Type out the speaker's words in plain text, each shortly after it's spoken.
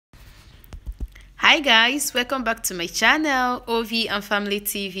Hi guys, welcome back to my channel, OV and Family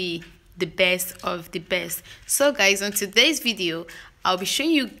TV, the best of the best. So guys, on today's video I'll be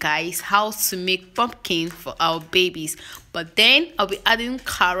showing you guys how to make pumpkin for our babies, but then I'll be adding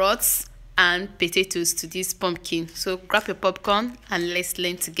carrots and potatoes to this pumpkin. So grab your popcorn and let's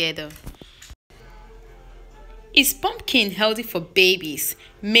learn together. Is pumpkin healthy for babies?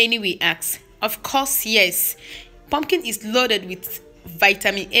 Many will ask. Of course, yes. Pumpkin is loaded with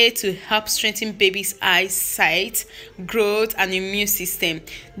vitamin A to help strengthen babies' eyesight, growth, and immune system.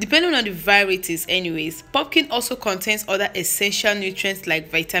 Depending on the varieties anyways, pumpkin also contains other essential nutrients like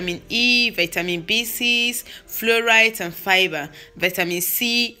vitamin E, vitamin B6, fluoride, and fiber, vitamin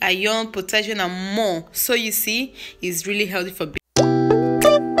C, iron, potassium, and more. So you see, it's really healthy for babies.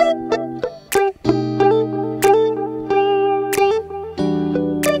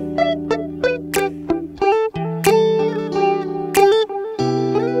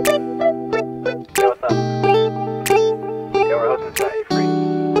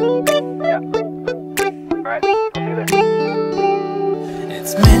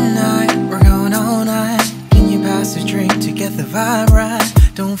 It's midnight, we're going all night. Can you pass a drink to get the vibe right?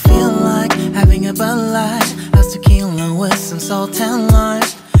 Don't feel like having a Bud Light. How's tequila with some salt and lime?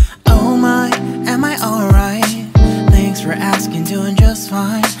 Oh my, am I alright? Thanks for asking, doing just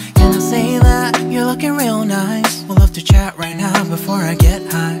fine. Can I say that you're looking real nice? We'll love to chat right now before I get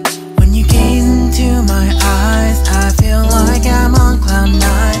high. When you gaze into my eyes, I feel like I'm on cloud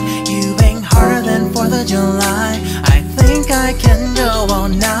nine. You bang harder than 4th of July. I think I can go all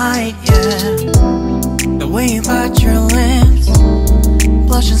night, yeah. The way you bite your lips,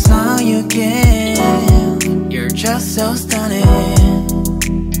 blush and smile you give, you're just so stunning.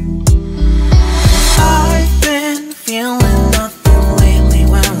 I've been feeling nothing lately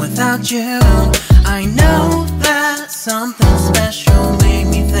when without you. I know that something special made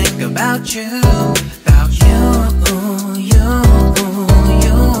me think about you. About you, you,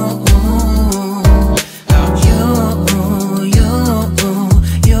 you.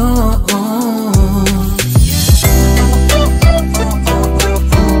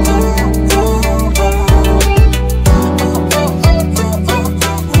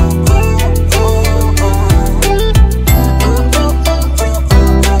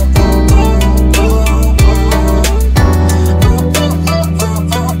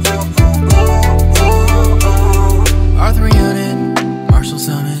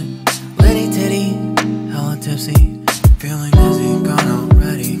 Feeling dizzy, gone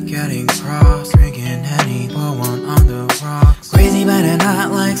already, getting cross, drinking Henny, pour one on the rocks. Crazy but not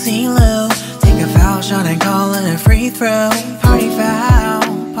like CeeLo. Take a foul shot and call it a free throw. Party foul,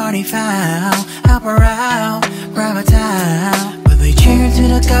 help her out, grab a towel. But they cheered to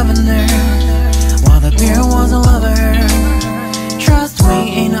the governor, while the beer was a lover. Trust we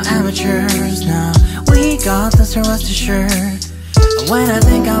ain't no amateurs, nah, we got this, so rest assured. When I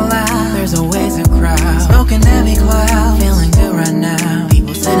think out loud, there's always a crowd, smoking heavy cloud, feeling good right now.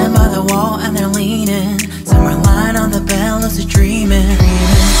 People sitting by the wall and they're leaning, some are lying on the bed, lucid dreaming.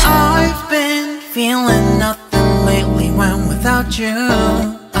 I've been feeling nothing lately when without you.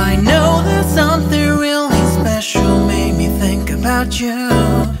 I know that something really special made me think about you.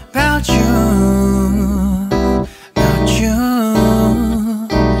 About you, about you.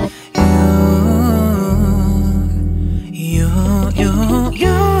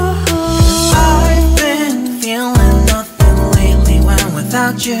 I've been feeling nothing lately when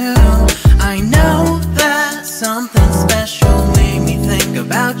without you. I know that something special made me think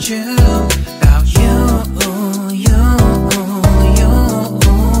about you. About you, you, you.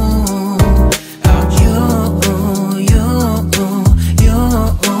 About you, you, you.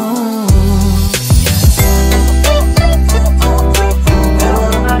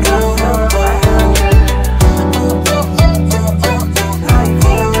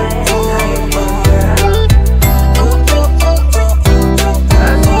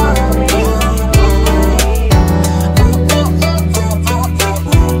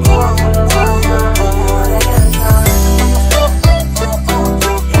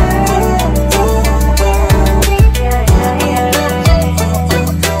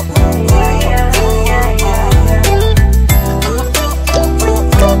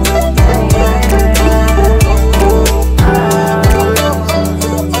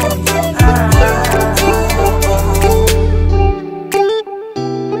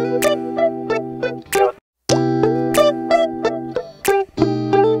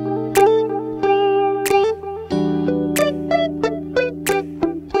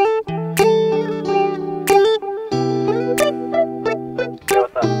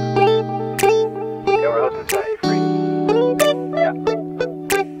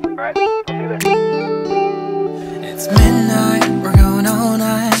 Alright, I'll see you there.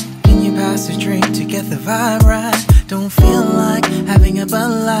 vibe right. Don't feel like having a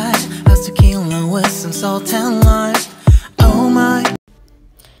Bud Light. How's tequila with some salt and lime? Oh my.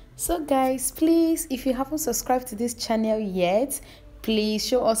 So guys, please, if you haven't subscribed to this channel yet, please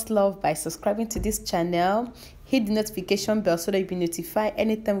show us love by subscribing to this channel. Hit the notification bell so that you'll be notified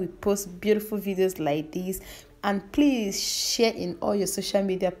anytime we post beautiful videos like this. And please share in all your social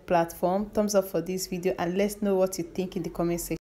media platforms. Thumbs up for this video and let's know what you think in the comment section.